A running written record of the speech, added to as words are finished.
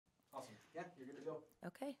Yeah, you're good to go.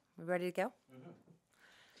 Okay, we ready to go?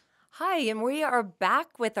 Hi, and we are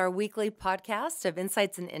back with our weekly podcast of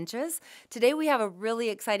Insights and Inches. Today we have a really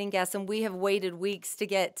exciting guest, and we have waited weeks to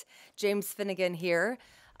get James Finnegan here.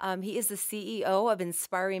 He is the CEO of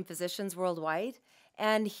Inspiring Physicians Worldwide,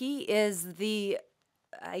 and he is the,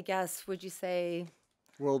 I guess, would you say,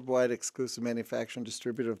 Worldwide exclusive manufacturer and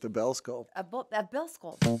distributor of the Belle Sculpt. a Bell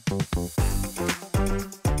School.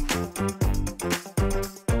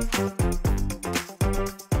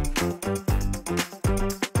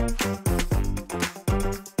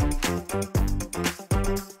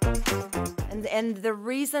 And the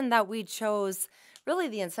reason that we chose really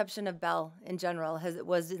the inception of Bell in general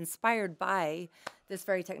was inspired by this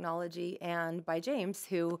very technology and by James,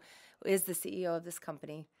 who is the CEO of this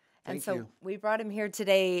company. And Thank so you. we brought him here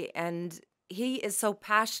today, and he is so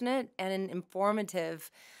passionate and informative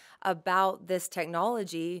about this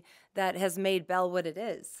technology that has made Bell what it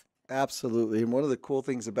is. Absolutely. And one of the cool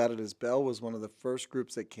things about it is Belle was one of the first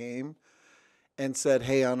groups that came and said,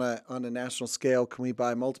 hey, on a national scale, can we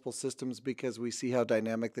buy multiple systems because we see how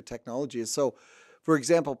dynamic the technology is? So, for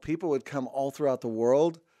example, people would come all throughout the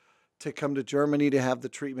world to come to Germany to have the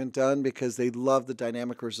treatment done because they love the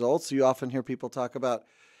dynamic results. So you often hear people talk about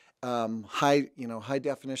high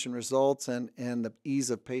definition results and the ease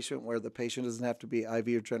of patient where the patient doesn't have to be IV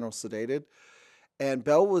or general sedated. And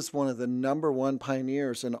Bell was one of the number one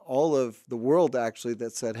pioneers in all of the world, actually,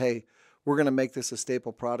 that said, hey, we're going to make this a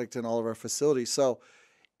staple product in all of our facilities. So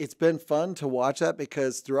it's been fun to watch that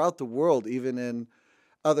because throughout the world, even in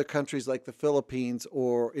other countries like the Philippines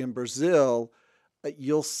or in Brazil,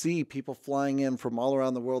 you'll see people flying in from all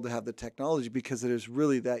around the world to have the technology because it is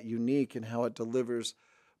really that unique in how it delivers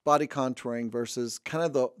body contouring versus kind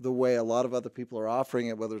of the way a lot of other people are offering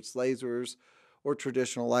it, whether it's lasers or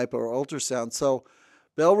traditional lipo or ultrasound. So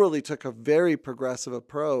Bell really took a very progressive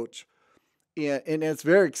approach, and it's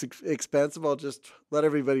very expensive. I'll just let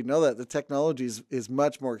everybody know that the technology is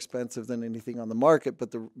much more expensive than anything on the market,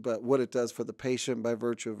 but what it does for the patient by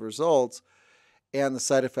virtue of results and the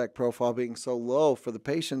side effect profile being so low for the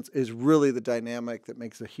patients is really the dynamic that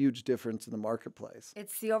makes a huge difference in the marketplace.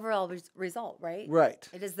 It's the overall result, right? Right.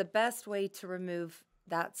 It is the best way to remove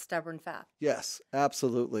that stubborn fat. Yes,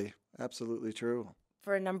 absolutely. Absolutely true.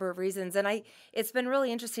 For a number of reasons. And it's been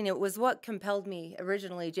really interesting. It was what compelled me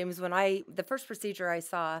originally, James, the first procedure I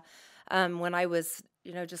saw when I was,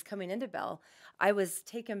 just coming into Bell, I was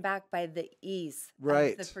taken back by the ease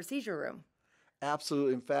Right. of the procedure room.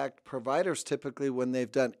 Absolutely. In fact, providers typically, when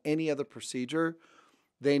they've done any other procedure,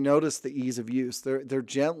 they notice the ease of use. They're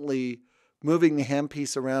gently moving the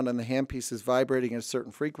handpiece around, and the handpiece is vibrating at a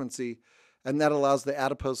certain frequency, and that allows the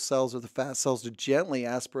adipose cells or the fat cells to gently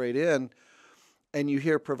aspirate in. And you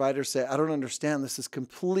hear providers say, I don't understand. This is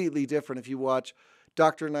completely different. If you watch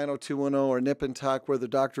Dr. 90210 or Nip and Tuck, where the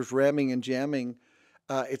doctor's ramming and jamming,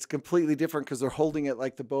 it's completely different because they're holding it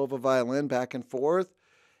like the bow of a violin back and forth,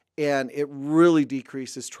 and it really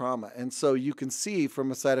decreases trauma. And so you can see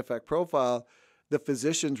from a side effect profile, the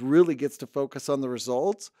physicians really gets to focus on the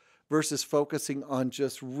results versus focusing on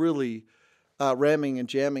just really ramming and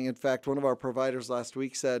jamming. In fact, one of our providers last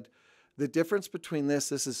week said, the difference between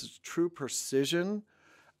this is true precision,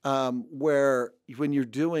 where when you're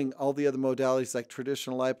doing all the other modalities like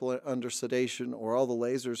traditional lipo under sedation or all the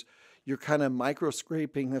lasers, you're kind of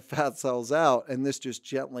microscraping the fat cells out, and this just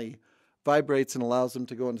gently vibrates and allows them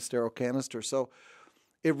to go into sterile canister. So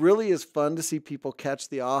it really is fun to see people catch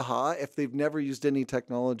the aha if they've never used any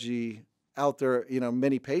technology out there.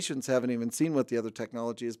 Many patients haven't even seen what the other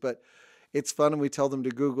technology is, but it's fun, and we tell them to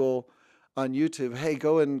Google on YouTube, hey,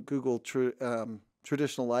 go and Google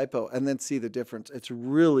traditional lipo and then see the difference. It's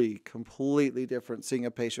really completely different seeing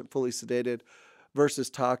a patient fully sedated versus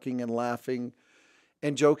talking and laughing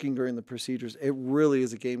and joking during the procedures. It really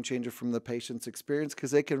is a game changer from the patient's experience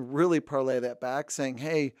because they can really parlay that back saying,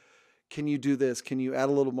 hey, can you do this? Can you add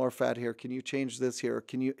a little more fat here? Can you change this here?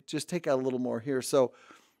 Can you just take out a little more here? So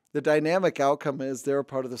the dynamic outcome is they're a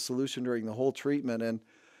part of the solution during the whole treatment.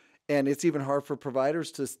 And it's even hard for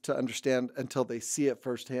providers to understand until they see it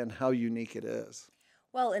firsthand how unique it is.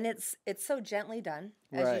 Well, and it's so gently done,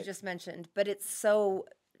 as Right. you just mentioned, but it's so,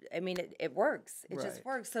 it works. It just Right.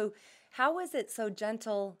 works. So how is it so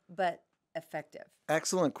gentle but effective?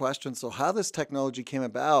 Excellent question. So how this technology came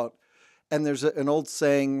about, and there's an old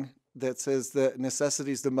saying that says that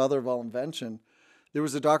necessity is the mother of all invention. There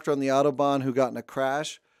was a doctor on the Autobahn who got in a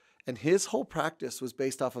crash, and his whole practice was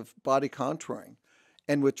based off of body contouring.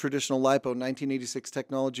 And with traditional lipo, 1986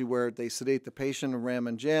 technology where they sedate the patient and ram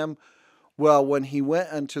and jam. Well, when he went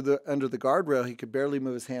under the guardrail, he could barely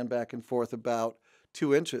move his hand back and forth about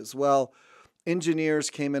 2 inches. Well, engineers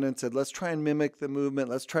came in and said, let's try and mimic the movement.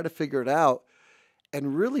 Let's try to figure it out.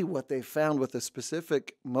 And really what they found with a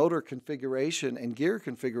specific motor configuration and gear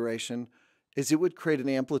configuration is it would create an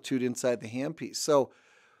amplitude inside the handpiece. So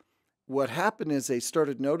what happened is they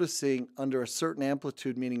started noticing under a certain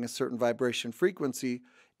amplitude, meaning a certain vibration frequency,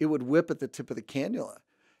 it would whip at the tip of the cannula.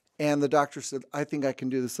 And the doctor said, I think I can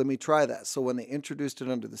do this. Let me try that. So when they introduced it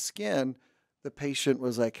under the skin, the patient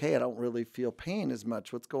was like, hey, I don't really feel pain as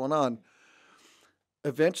much. What's going on?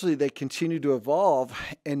 Eventually, they continued to evolve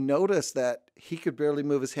and noticed that he could barely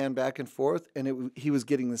move his hand back and forth, and he was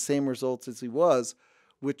getting the same results as he was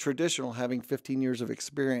with traditional, having 15 years of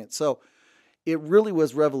experience. So it really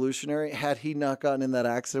was revolutionary. Had he not gotten in that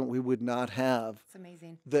accident, we would not have It's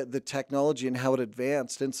amazing. the technology and how it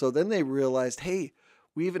advanced. And so then they realized, hey,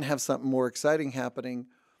 we even have something more exciting happening.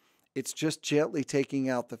 It's just gently taking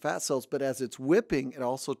out the fat cells, but as it's whipping, it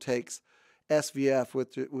also takes SVF,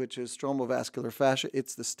 which is stromal vascular fascia.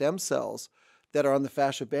 It's the stem cells that are on the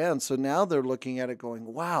fascia band. So now they're looking at it going,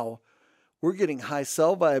 wow, we're getting high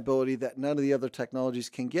cell viability that none of the other technologies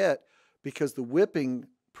can get because the whipping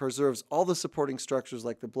preserves all the supporting structures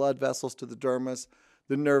like the blood vessels to the dermis,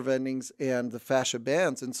 the nerve endings, and the fascia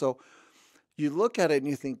bands. And so you look at it and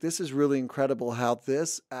you think this is really incredible how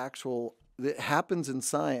it happens in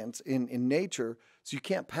science, in nature. So you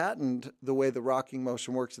can't patent the way the rocking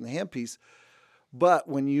motion works in the handpiece. But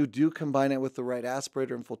when you do combine it with the right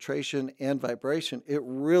aspirator infiltration and vibration, it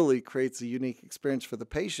really creates a unique experience for the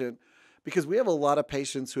patient because we have a lot of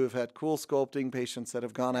patients who have had cool sculpting, patients that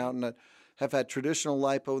have gone out and have had traditional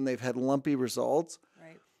lipo and they've had lumpy results.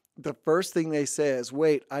 Right. The first thing they say is,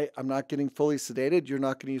 wait, I'm not getting fully sedated. You're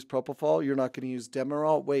not going to use propofol. You're not going to use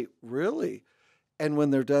Demerol. Wait, really? And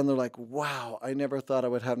when they're done, they're like, wow, I never thought I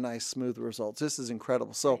would have nice, smooth results. This is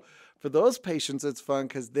incredible. So Right. for those patients, it's fun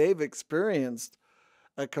because they've experienced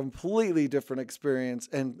a completely different experience.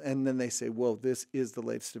 And then they say, whoa, this is the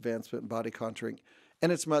latest advancement in body contouring.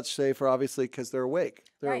 And it's much safer, obviously, because they're awake.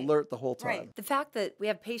 They're Right. alert the whole time. Right. The fact that we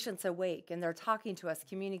have patients awake and they're talking to us,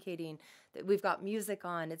 communicating, that we've got music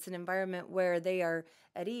on, it's an environment where they are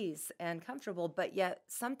at ease and comfortable, but yet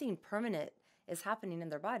something permanent is happening in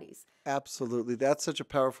their bodies. Absolutely. That's such a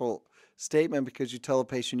powerful statement because you tell a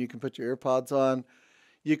patient you can put your earpods on,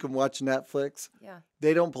 you can watch Netflix. Yeah.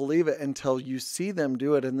 They don't believe it until you see them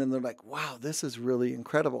do it. And then they're like, wow, this is really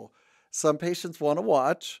incredible. Some patients want to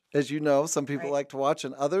watch, as you know, some people Right. like to watch,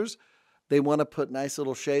 and others, they want to put nice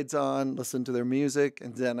little shades on, listen to their music,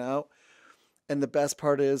 and zen out. And the best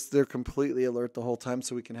part is they're completely alert the whole time,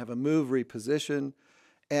 so we can have a move, reposition,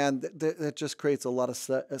 and that just creates a lot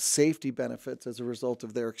of safety benefits as a result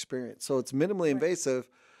of their experience. So it's minimally Right. invasive,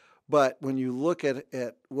 but when you look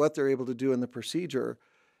at what they're able to do in the procedure,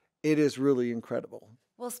 it is really incredible.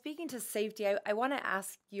 Well, speaking to safety, I want to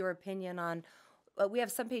ask your opinion on. We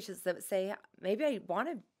have some patients that say, maybe I want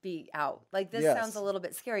to be out. Like this Yes. sounds a little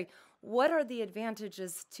bit scary. What are the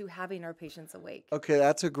advantages to having our patients awake? Okay,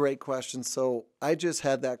 that's a great question. So I just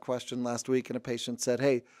had that question last week, and a patient said,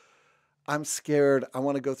 hey, I'm scared. I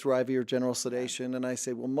want to go through IV or general sedation. And I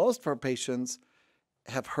say, well, most of our patients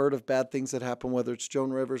have heard of bad things that happen, whether it's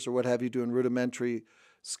Joan Rivers or what have you, doing rudimentary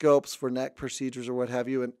scopes for neck procedures or what have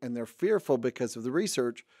you, and they're fearful because of the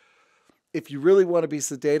research. If you really want to be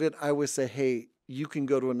sedated, I would say, hey, you can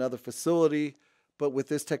go to another facility, but with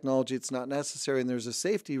this technology, it's not necessary, and there's a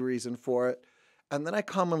safety reason for it. And then I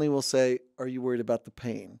commonly will say, are you worried about the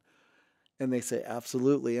pain? And they say,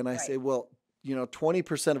 absolutely. And I say, Right. well,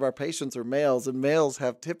 20% of our patients are males, and males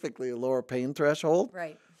have typically a lower pain threshold.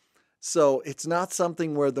 Right. So it's not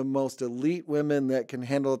something where the most elite women that can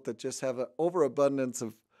handle it, that just have an overabundance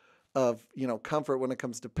of comfort when it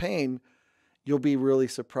comes to pain, you'll be really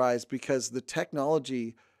surprised because the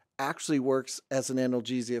technology actually works as an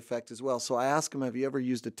analgesia effect as well. So I ask them, have you ever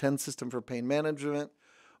used a 10 system for pain management?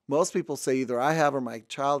 Most people say either I have or my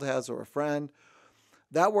child has or a friend.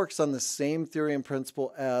 That works on the same theory and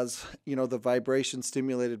principle as, the vibration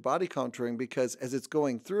stimulated body contouring, because as it's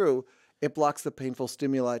going through, it blocks the painful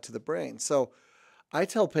stimuli to the brain. So I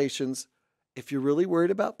tell patients, if you're really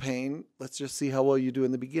worried about pain, let's just see how well you do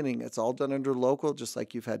in the beginning. It's all done under local, just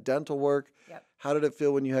like you've had dental work. Yep. How did it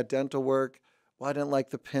feel when you had dental work? Well, I didn't like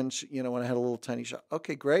the pinch, when I had a little tiny shot.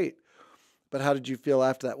 Okay, great. But how did you feel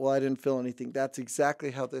after that? Well, I didn't feel anything. That's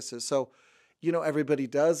exactly how this is. So, everybody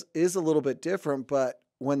is a little bit different, but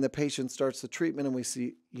when the patient starts the treatment and we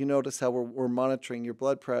see, you notice how we're monitoring your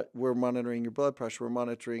blood pressure, we're monitoring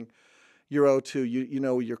your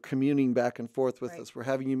O2, you're communing back and forth with Right. us. We're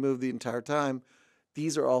having you move the entire time.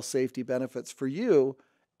 These are all safety benefits for you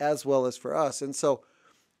as well as for us. And so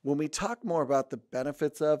When we talk more about the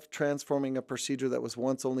benefits of transforming a procedure that was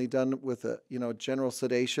once only done with a, general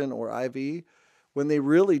sedation or IV, when they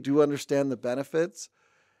really do understand the benefits,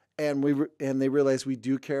 and they realize we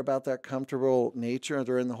do care about that comfortable nature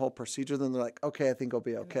during the whole procedure, then they're like, okay, I think I'll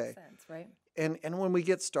be okay. Makes sense, right? And when we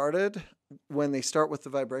get started, when they start with the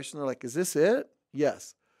vibration, they're like, is this it?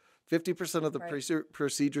 Yes. 50% of the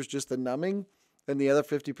procedure is just the numbing, and the other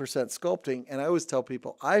 50% sculpting. And I always tell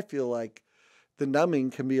people, I feel like the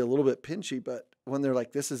numbing can be a little bit pinchy, but when they're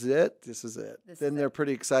like, this is it, then they're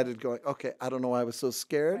pretty excited going, okay, I don't know why I was so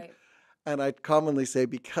scared. Right. And I commonly say,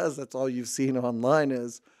 because that's all you've seen online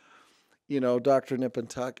is, Dr. Nip and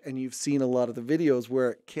Tuck, and you've seen a lot of the videos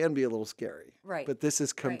where it can be a little scary. Right. But this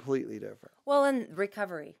is completely different. Well, and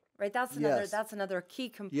recovery, right? That's another key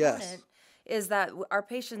component is that our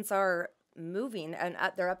patients are moving and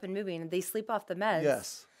they're up and moving and they sleep off the meds.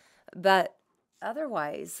 Yes. But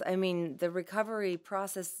otherwise, I mean, the recovery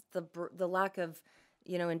process, the lack of,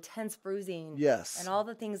 intense bruising. Yes. And all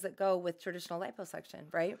the things that go with traditional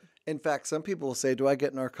liposuction, right? In fact, some people will say, do I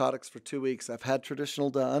get narcotics for 2 weeks? I've had traditional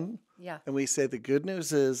done. Yeah. And we say the good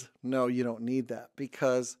news is, no, you don't need that,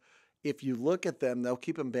 because if you look at them, they'll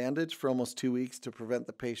keep them bandaged for almost 2 weeks to prevent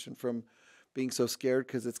the patient from being so scared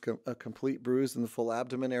because it's a complete bruise in the full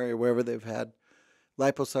abdomen area wherever they've had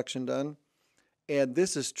liposuction done. And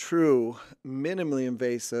this is true minimally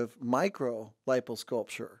invasive micro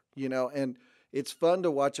liposculpture, and it's fun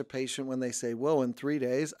to watch a patient when they say, whoa, in 3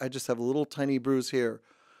 days, I just have a little tiny bruise here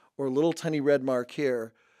or a little tiny red mark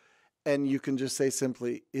here. And you can just say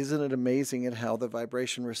simply, isn't it amazing at how the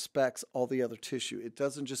vibration respects all the other tissue? It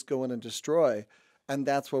doesn't just go in and destroy. And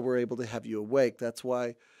that's why we're able to have you awake. That's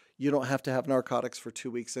why you don't have to have narcotics for 2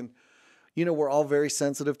 weeks. And, we're all very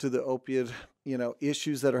sensitive to the opioid,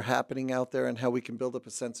 issues that are happening out there and how we can build up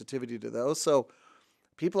a sensitivity to those. So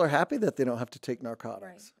people are happy that they don't have to take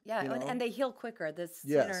narcotics. Right. Yeah, and they heal quicker. The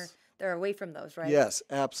Yes. sooner they're away from those, right? Yes,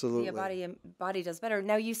 absolutely. The body does better.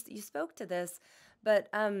 Now, you spoke to this, but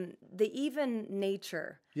the even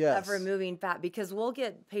nature Yes. of removing fat, because we'll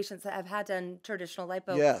get patients that have had done traditional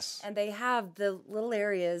lipo, Yes. and they have the little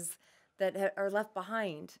areas that are left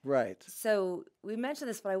behind. Right. So we mentioned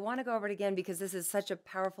this, but I want to go over it again because this is such a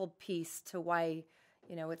powerful piece to why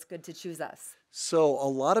it's good to choose us. So a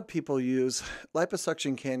lot of people use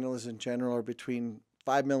liposuction cannulas in general are between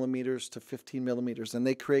 5 millimeters to 15 millimeters, and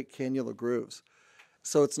they create cannula grooves.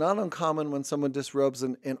 So it's not uncommon when someone disrobes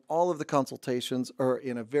in all of the consultations or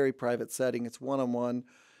in a very private setting, it's one-on-one,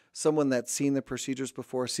 someone that's seen the procedures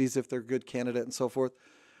before, sees if they're a good candidate and so forth.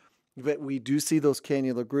 But we do see those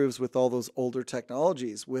cannula grooves with all those older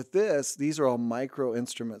technologies. With this, these are all micro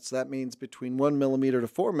instruments. That means between 1 millimeter to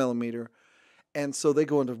 4 millimeter. And so they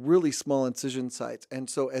go into really small incision sites. And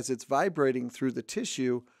so as it's vibrating through the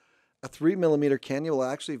tissue, a 3 millimeter cannula will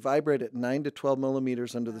actually vibrate at 9 to 12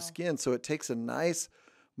 millimeters under the skin. So it takes a nice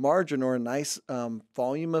margin or a nice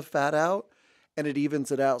volume of fat out, and it evens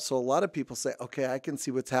it out. So a lot of people say, okay, I can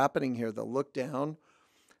see what's happening here. They'll look down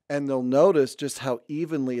and they'll notice just how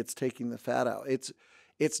evenly it's taking the fat out.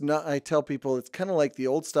 It's not, I tell people, it's kind of like the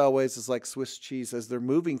old style ways is like Swiss cheese. As they're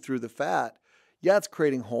moving through the fat, yeah, it's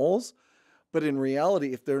creating holes. But in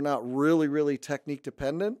reality, if they're not really, really technique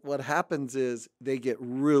dependent, what happens is they get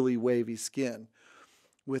really wavy skin.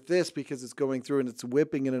 With this, because it's going through and it's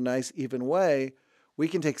whipping in a nice, even way, we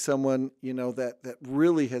can take someone, that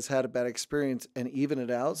really has had a bad experience and even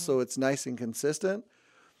it out so it's nice and consistent.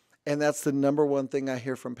 And that's the number one thing I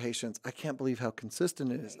hear from patients. I can't believe how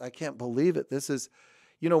consistent it is. I can't believe it. This is,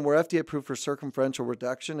 we're FDA approved for circumferential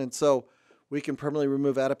reduction. And so we can permanently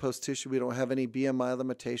remove adipose tissue. We don't have any BMI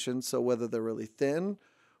limitations. So whether they're really thin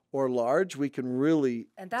or large, we can really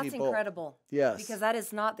And that's debulk. incredible. Yes. Because that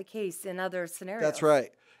is not the case in other scenarios. That's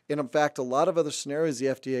right. And in fact, a lot of other scenarios, the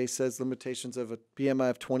FDA says limitations of a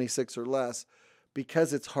BMI of 26 or less,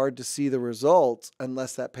 because it's hard to see the results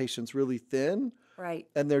unless that patient's really thin. Right.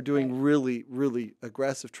 And they're doing really, really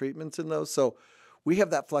aggressive treatments in those. So we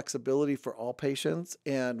have that flexibility for all patients.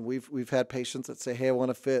 And we've had patients that say, hey, I want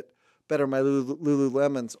to fit better my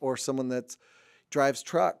Lululemons, or someone that drives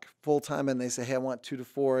truck full time and they say, hey, I want 2 to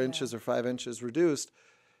 4 inches or 5 inches reduced.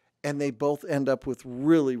 And they both end up with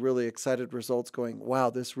really, really excited results going, wow,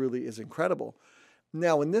 this really is incredible.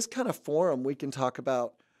 Now, in this kind of forum, we can talk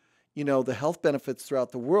about, the health benefits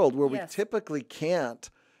throughout the world where we typically can't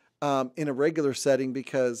in a regular setting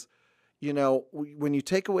because, when you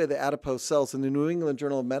take away the adipose cells, in the New England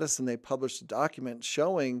Journal of Medicine, they published a document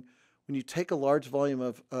showing when you take a large volume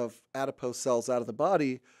of adipose cells out of the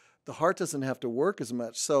body, the heart doesn't have to work as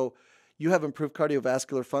much. So you have improved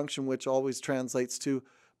cardiovascular function, which always translates to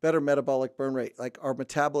better metabolic burn rate. Like our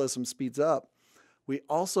metabolism speeds up. We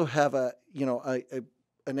also have an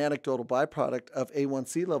anecdotal byproduct of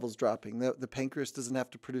A1C levels dropping. The pancreas doesn't have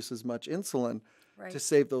to produce as much insulin Right. to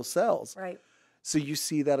save those cells. Right. So you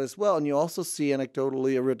see that as well. And you also see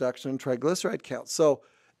anecdotally a reduction in triglyceride count. So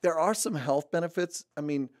there are some health benefits. I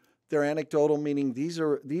mean, they're anecdotal, meaning these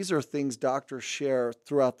are things doctors share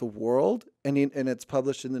throughout the world, and it's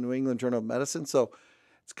published in the New England Journal of Medicine. So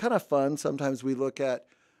it's kind of fun. Sometimes we look at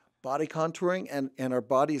body contouring, and our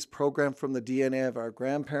body is programmed from the DNA of our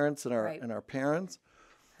grandparents and our parents.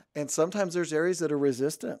 And sometimes there's areas that are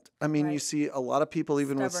resistant. I mean, you see a lot of people,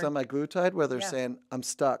 even with semaglutide, where they're saying, I'm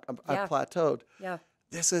stuck, I've plateaued. Yeah.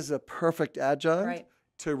 This is a perfect adjunct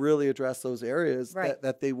to really address those areas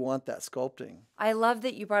that they want that sculpting. I love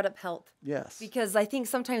that you brought up health. Yes. Because I think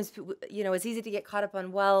sometimes, it's easy to get caught up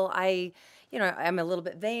on, well, I'm a little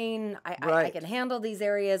bit vain. I can handle these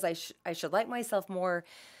areas. I should like myself more.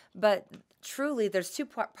 But truly, there's two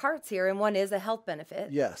parts here, and one is a health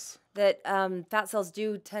benefit. Yes. That fat cells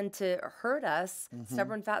do tend to hurt us.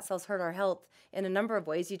 Stubborn fat cells hurt our health in a number of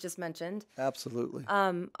ways you just mentioned. Absolutely.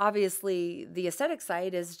 Obviously, the aesthetic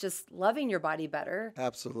side is just loving your body better.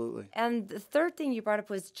 Absolutely. And the third thing you brought up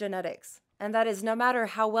was genetics. And that is, no matter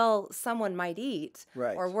how well someone might eat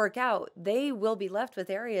or work out, they will be left with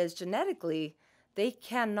areas genetically they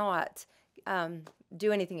cannot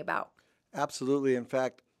do anything about. Absolutely. In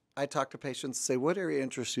fact, I talk to patients and say, what area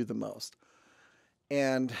interests you the most?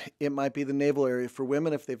 And it might be the navel area. For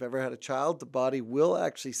women, if they've ever had a child, the body will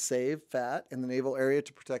actually save fat in the navel area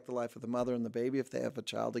to protect the life of the mother and the baby if they have a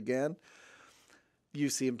child again. You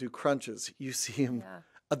see them do crunches. You see them,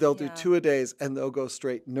 they'll do 2 a days and they'll go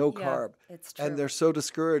straight, no carb. It's true. And they're so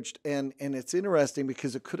discouraged. And it's interesting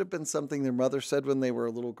because it could have been something their mother said when they were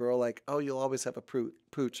a little girl, like, oh, you'll always have a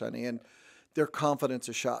pooch, honey. And their confidence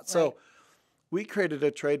is shot. So we created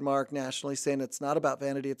a trademark nationally saying it's not about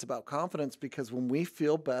vanity, it's about confidence, because when we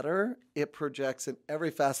feel better, it projects in every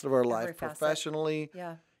facet of our life, professionally,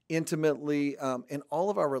 intimately, in all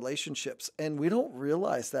of our relationships. And we don't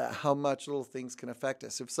realize that, how much little things can affect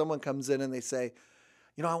us. If someone comes in and they say,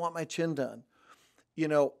 I want my chin done,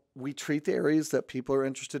 we treat the areas that people are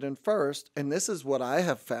interested in first. And this is what I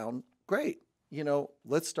have found great.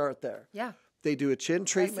 Let's start there. Yeah. They do a chin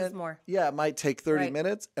treatment. Less is more. Yeah, it might take 30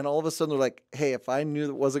 minutes. And all of a sudden they're like, hey, if I knew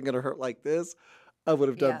that wasn't going to hurt like this, I would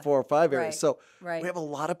have done 4 or 5 areas. So we have a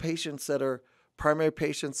lot of patients that are primary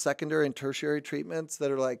patients, secondary and tertiary treatments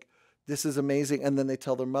that are like, this is amazing. And then they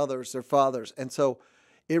tell their mothers, their fathers. And so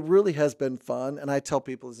it really has been fun. And I tell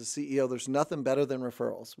people as a CEO, there's nothing better than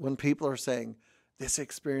referrals. When people are saying, this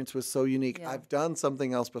experience was so unique. I've done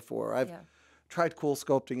something else before. I've tried cool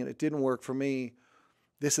sculpting and it didn't work for me.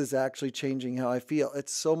 This is actually changing how I feel.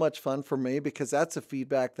 It's so much fun for me because that's a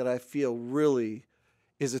feedback that I feel really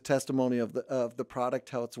is a testimony of the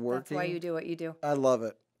product, how it's working. That's why you do what you do. I love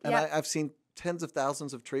it. And I've seen tens of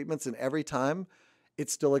thousands of treatments, and every time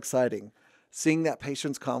it's still exciting seeing that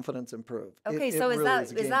patient's confidence improve. Okay, so is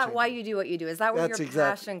that why you do what you do? Is that where your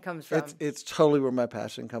passion comes from? It's totally where my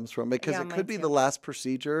passion comes from, because it could be the last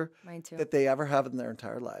procedure that they ever have in their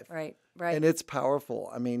entire life. Right. And it's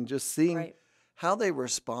powerful. I mean, just seeing how they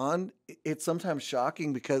respond, it's sometimes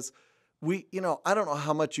shocking because I don't know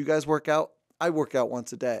how much you guys work out. I work out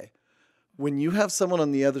once a day. When you have someone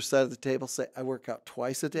on the other side of the table say, I work out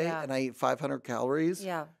twice a day and I eat 500 calories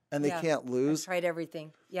and they can't lose. I've tried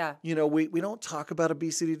everything. Yeah. We don't talk about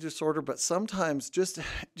obesity disorder, but sometimes just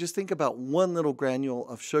think about one little granule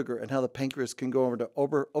of sugar and how the pancreas can go over to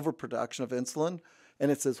overproduction of insulin, and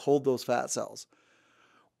it says hold those fat cells.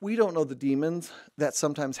 We don't know the demons that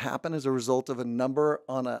sometimes happen as a result of a number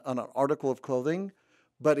on an article of clothing,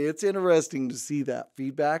 but it's interesting to see that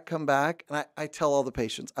feedback come back. And I tell all the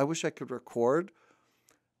patients, I wish I could record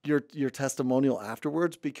your testimonial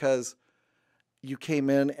afterwards, because you came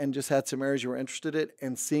in and just had some areas you were interested in,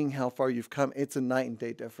 and seeing how far you've come, it's a night and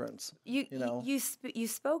day difference. You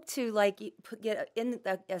spoke to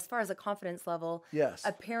as far as a confidence level. Yes.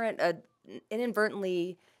 A parent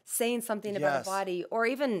inadvertently saying something about a body, or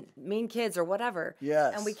even mean kids or whatever.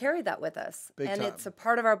 Yes. And we carry that with us. Big time. It's a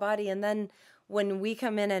part of our body. And then when we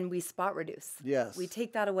come in and we spot reduce, we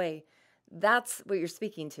take that away. That's what you're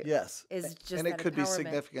speaking to. Yes. Is just and it could be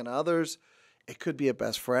significant others. It could be a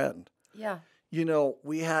best friend. Yeah.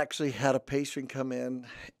 We actually had a patient come in.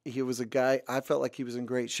 He was a guy, I felt like he was in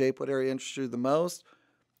great shape. What area interested you the most?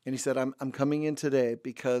 And he said, I'm coming in today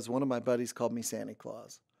because one of my buddies called me Santa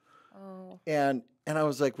Claus. Oh. And I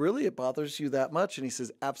was like, really? It bothers you that much? And he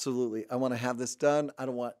says, absolutely. I want to have this done. I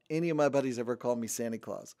don't want any of my buddies ever call me Santa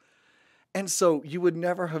Claus. And so you would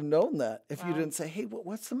never have known that if you didn't say, hey,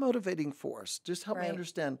 what's the motivating force? Just help me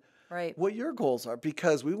understand what your goals are,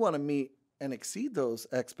 because we want to meet and exceed those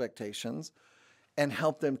expectations and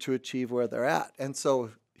help them to achieve where they're at. And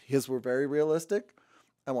so his were very realistic.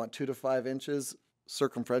 I want 2 to 5 inches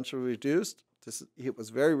circumferentially reduced. It was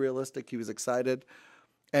very realistic. He was excited.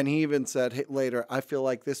 And he even said, hey, later, I feel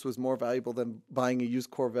like this was more valuable than buying a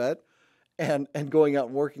used Corvette and going out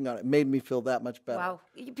and working on it. It made me feel that much better. Wow,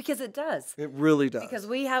 because it does. It really does. Because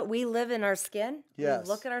we live in our skin. Yes. We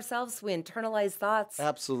look at ourselves. We internalize thoughts.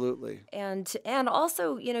 Absolutely. And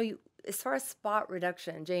also, as far as spot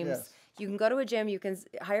reduction, James, Yes. you can go to a gym. You can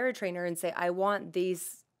hire a trainer and say, I want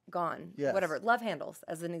these gone. Yes. Whatever. Love handles,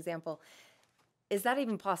 as an example. Is that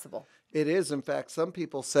even possible? It is. In fact, some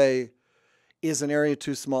people say, is an area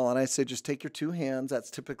too small? And I say, just take your 2 hands. That's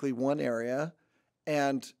typically one area.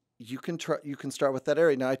 And you can start with that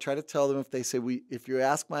area. Now, I try to tell them if they say, if you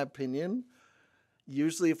ask my opinion,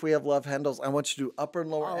 usually if we have love handles, I want you to do upper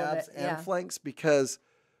and lower All of abs it, and yeah. flanks, because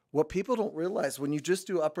what people don't realize, when you just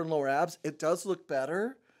do upper and lower abs, it does look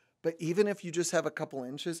better. But even if you just have a couple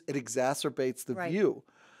inches, it exacerbates the Right. view.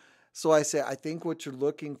 So I say, I think what you're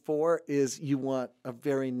looking for is you want a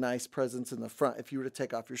very nice presence in the front if you were to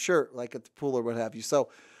take off your shirt, like at the pool or what have you. So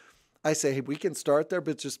I say, hey, we can start there,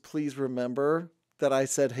 but just please remember that I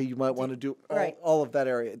said, hey, you might want to do Right. all of that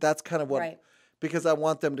area. That's kind of what, Right. because I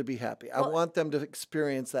want them to be happy. I want them to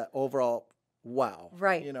experience that overall wow.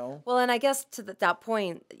 Right. Well, and I guess to that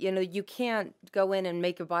point, you can't go in and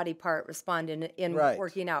make a body part respond in Right.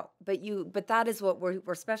 working out, but that is what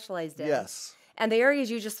we're specialized in. Yes. And the areas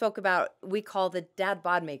you just spoke about, we call the dad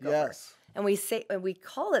bod makeover. Yes. And we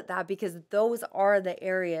call it that because those are the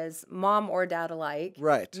areas, mom or dad alike,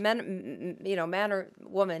 Right. man or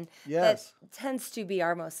woman, Yes. that tends to be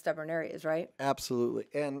our most stubborn areas, right? Absolutely.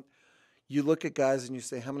 And you look at guys and you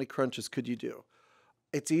say, how many crunches could you do?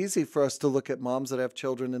 It's easy for us to look at moms that have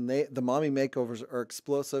children, and the mommy makeovers are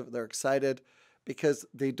explosive. They're excited because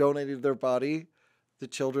they donated their body. The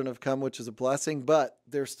children have come, which is a blessing, but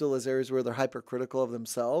there still is areas where they're hypercritical of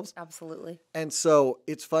themselves. Absolutely. And so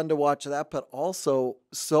it's fun to watch that, but also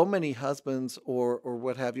so many husbands or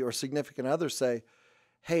what have you, or significant others say,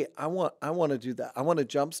 hey, I want to do that. I want to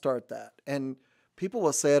jumpstart that. And people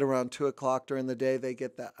will say it around 2:00 during the day. They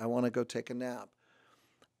get that. I want to go take a nap.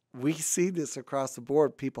 We see this across the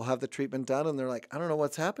board. People have the treatment done and they're like, I don't know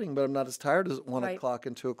what's happening, but I'm not as tired as 1:00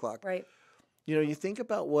 and 2:00. Right. You think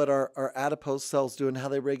about what our adipose cells do and how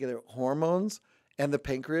they regulate hormones and the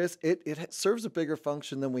pancreas. It serves a bigger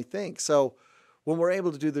function than we think. So when we're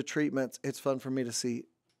able to do the treatments, it's fun for me to see,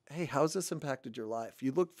 hey, how's this impacted your life?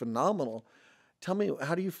 You look phenomenal. Tell me,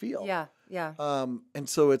 how do you feel? Yeah. Yeah. And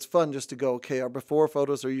so it's fun just to go, okay, our before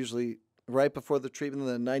photos are usually right before the treatment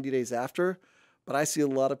and then 90 days after. But I see a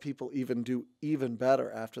lot of people even do even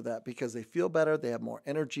better after that because they feel better, they have more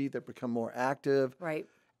energy, they become more active. Right.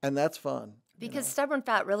 And that's fun. Because stubborn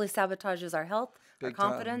fat really sabotages our health, our Big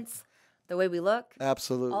time. confidence, the way we look,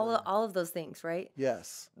 Absolutely. all of those things, right?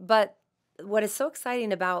 Yes. But what is so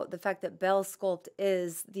exciting about the fact that Belle Sculpt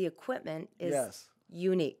is the equipment is Yes.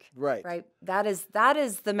 unique. Right. Right. That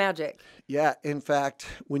is the magic. Yeah. In fact,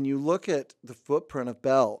 when you look at the footprint of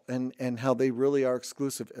Belle and how they really are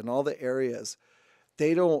exclusive in all the areas,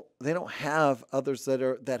 they don't have others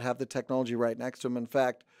that have the technology right next to them. In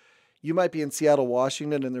fact, you might be in Seattle,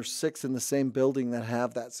 Washington, and there's 6 in the same building that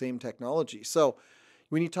have that same technology. So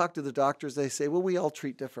when you talk to the doctors, they say, well, we all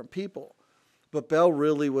treat different people. But Belle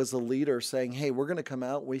really was a leader saying, hey, we're going to come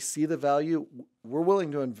out. We see the value. We're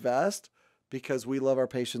willing to invest because we love our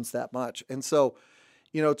patients that much. And so,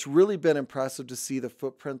 it's really been impressive to see the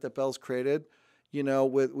footprint that Belle's created,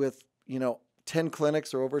 with 10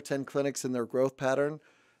 clinics or over 10 clinics in their growth pattern,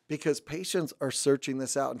 because patients are searching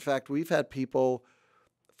this out. In fact, we've had people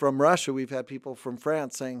from Russia, we've had people from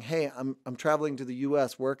France saying, hey, I'm traveling to the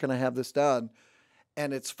U.S. Where can I have this done?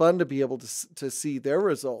 And it's fun to be able to see their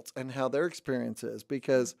results and how their experience is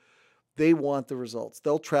because they want the results.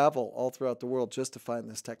 They'll travel all throughout the world just to find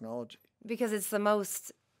this technology. Because it's the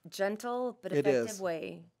most gentle but It effective is.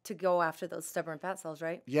 way to go after those stubborn fat cells,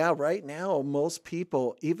 right? Yeah, right now, most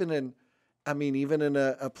people, even in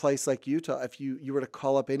a place like Utah, if you were to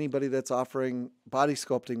call up anybody that's offering body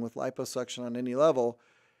sculpting with liposuction on any level,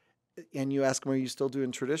 and you ask them, are you still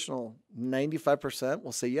doing traditional? 95%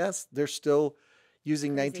 will say yes. They're still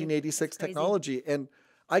using Crazy. 1986 That's crazy. technology. And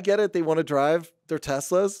I get it. They want to drive their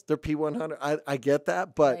Teslas, their P100. I get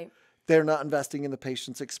that, but Right. they're not investing in the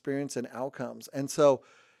patient's experience and outcomes. And so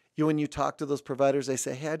when you talk to those providers, they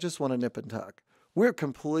say, hey, I just want a nip and tuck. We're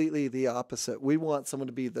completely the opposite. We want someone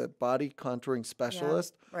to be the body contouring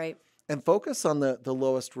specialist Right. and focus on the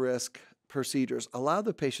lowest risk procedures. Allow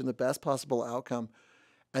the patient the best possible outcome.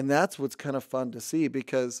 And that's what's kind of fun to see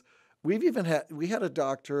because we had a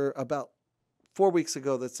doctor about 4 weeks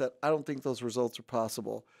ago that said, I don't think those results are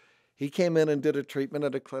possible. He came in and did a treatment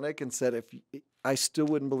at a clinic and said, I still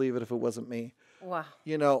wouldn't believe it if it wasn't me. Wow.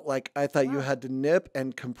 You know, like I thought you had to nip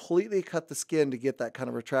and completely cut the skin to get that kind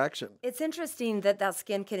of retraction. It's interesting that that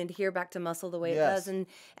skin can adhere back to muscle the way it does. And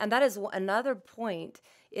that is another point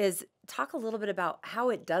is talk a little bit about how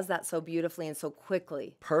it does that so beautifully and so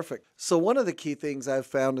quickly. Perfect. So one of the key things I've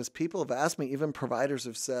found is people have asked me, even providers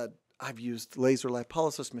have said, I've used laser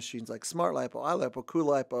lipolysis machines like Smart Lipo, iLipo, Cool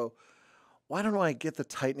Lipo. Why don't I get the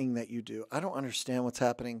tightening that you do? I don't understand what's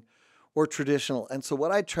happening. Or traditional. And so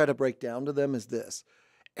what I try to break down to them is this.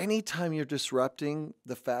 Anytime you're disrupting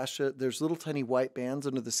the fascia, there's little tiny white bands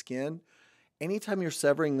under the skin. Anytime you're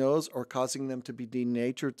severing those or causing them to be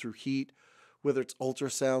denatured through heat, whether it's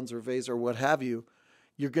ultrasounds or vaso or what have you,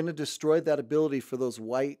 you're going to destroy that ability for those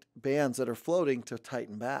white bands that are floating to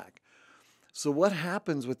tighten back. So what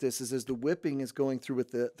happens with this is as the whipping is going through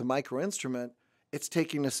with the microinstrument, it's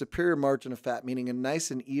taking a superior margin of fat, meaning a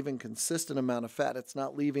nice and even, consistent amount of fat. It's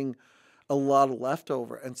not leaving a lot of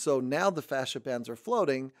leftover. And so now the fascia bands are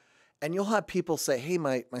floating, and you'll have people say, hey,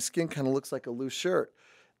 my skin kind of looks like a loose shirt.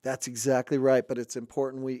 That's exactly right, but it's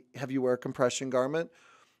important we have you wear a compression garment.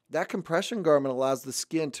 That compression garment allows the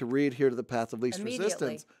skin to re-adhere to the path of least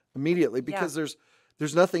resistance immediately because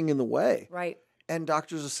there's nothing in the way. Right. And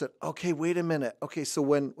doctors have said, okay, wait a minute. Okay, so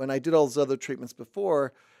when I did all those other treatments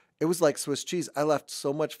before, it was like Swiss cheese. I left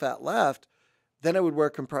so much fat left. Then I would wear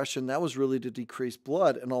compression. That was really to decrease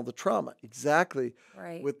blood and all the trauma. Exactly.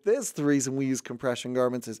 Right. With this, the reason we use compression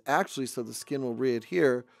garments is actually so the skin will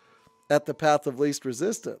re-adhere at the path of least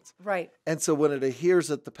resistance. Right. And so when it adheres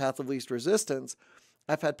at the path of least resistance,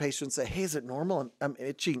 I've had patients say, hey, is it normal? I'm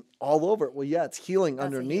itching all over it. Well, yeah, it's healing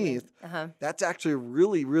underneath. That's actually a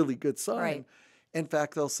really, really good sign. Right. In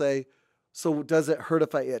fact, they'll say, so does it hurt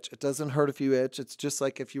if I itch? It doesn't hurt if you itch. It's just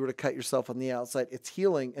like if you were to cut yourself on the outside. It's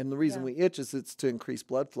healing. And the reason we itch is it's to increase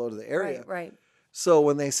blood flow to the area. Right, right. So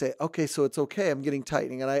when they say, okay, so it's okay, I'm getting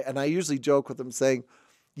tightening. And I usually joke with them saying,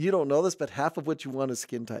 you don't know this, but half of what you want is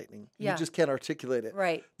skin tightening. You just can't articulate it.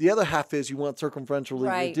 Right. The other half is you want circumferential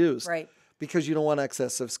reduced. Right. Because you don't want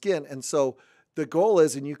excessive skin. And so the goal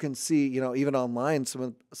is, and you can see, you know, even online,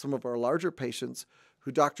 some of our larger patients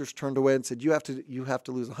who doctors turned away and said, you have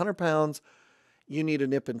to lose 100 pounds. You need a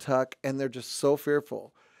nip and tuck, and they're just so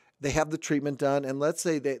fearful. They have the treatment done, and let's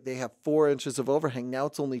say they have 4 inches of overhang. Now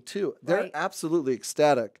it's only 2. They're absolutely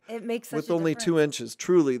ecstatic. It makes such with a only difference. 2 inches.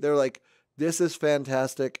 Truly, they're like, this is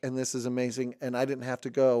fantastic, and this is amazing, and I didn't have to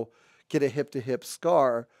go get a hip-to-hip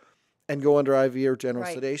scar and go under IV or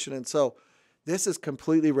general sedation. And so this has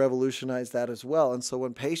completely revolutionized that as well. And so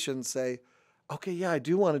when patients say, okay, yeah, I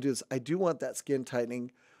do want to do this. I do want that skin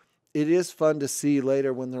tightening. It is fun to see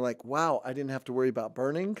later when they're like, wow, I didn't have to worry about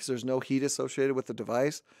burning because there's no heat associated with the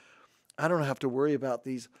device. I don't have to worry about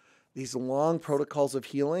these long protocols of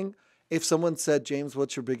healing. If someone said, James,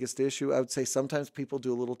 what's your biggest issue? I would say sometimes people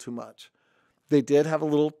do a little too much. They did have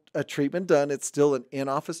a treatment done. It's still an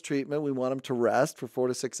in-office treatment. We want them to rest for 4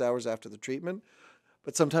 to 6 hours after the treatment.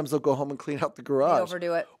 But sometimes they'll go home and clean out the garage. They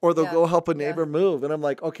overdo it. Or they'll go help a neighbor move. And I'm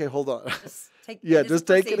like, okay, hold on. Just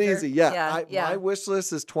take it easy. My wish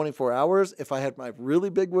list is 24 hours. If I had my really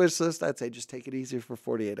big wish list, I'd say just take it easy for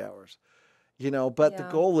 48 hours. You know, but the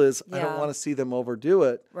goal is I don't want to see them overdo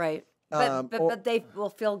it. Right. But they will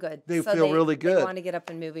feel good. They feel really good. They want to get up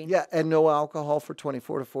and moving. Yeah, and no alcohol for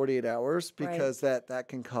 24 to 48 hours because that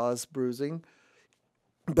can cause bruising.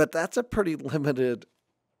 But that's a pretty limited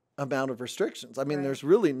amount of restrictions. I mean, there's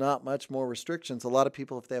really not much more restrictions. A lot of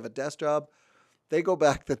people, if they have a desk job, they go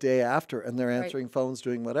back the day after and they're answering phones,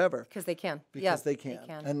 doing whatever. Because they can. Because they can.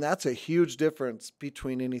 And that's a huge difference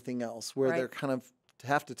between anything else where they're kind of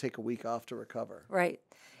have to take a week off to recover. Right.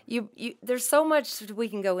 There's so much we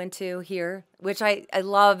can go into here, which I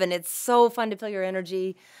love, and it's so fun to feel your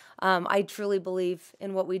energy. I truly believe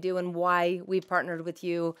in what we do and why we've partnered with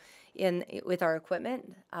you with our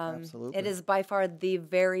equipment. Absolutely. It is by far the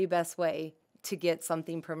very best way to get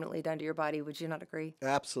something permanently done to your body. Would you not agree?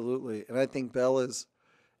 Absolutely. And I think Belle is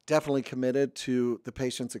definitely committed to the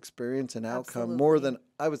patient's experience and outcome Absolutely. more than,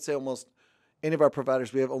 I would say, almost any of our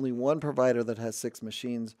providers. We have only one provider that has 6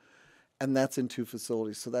 machines, and that's in 2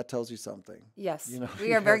 facilities. So that tells you something. Yes. You know,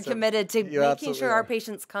 we are very committed to making sure our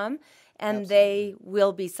patients come and they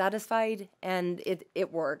will be satisfied and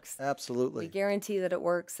it works. Absolutely. We guarantee that it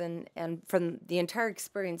works, and from the entire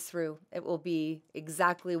experience through, it will be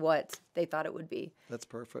exactly what they thought it would be. That's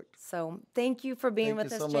perfect. So thank you for being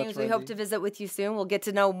with us, so much, James. We hope Wendy. to visit with you soon. We'll get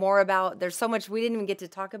to know more about, there's so much we didn't even get to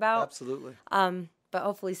talk about. Absolutely. But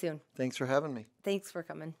hopefully soon. Thanks for having me. Thanks for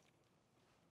coming.